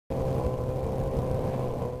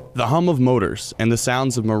The hum of motors and the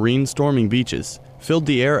sounds of Marines storming beaches filled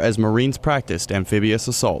the air as Marines practiced amphibious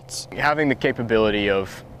assaults. Having the capability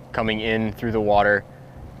of coming in through the water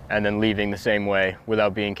and then leaving the same way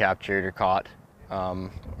without being captured or caught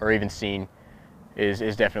or even seen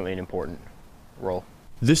is definitely an important role.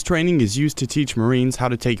 This training is used to teach Marines how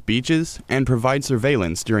to take beaches and provide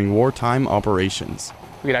surveillance during wartime operations.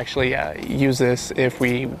 We could actually use this if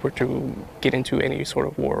we were to get into any sort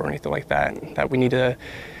of war or anything like that we need to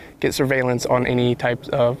get surveillance on any types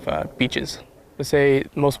of beaches. Let's say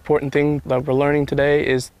the most important thing that we're learning today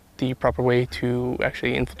is the proper way to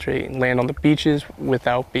actually infiltrate and land on the beaches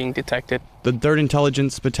without being detected. The 3rd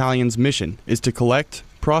Intelligence Battalion's mission is to collect,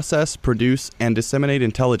 process, produce, and disseminate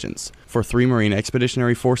intelligence for 3 Marine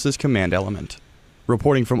Expeditionary Forces Command Element.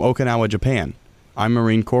 Reporting from Okinawa, Japan, I'm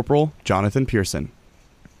Marine Corporal Jonathan Pearson.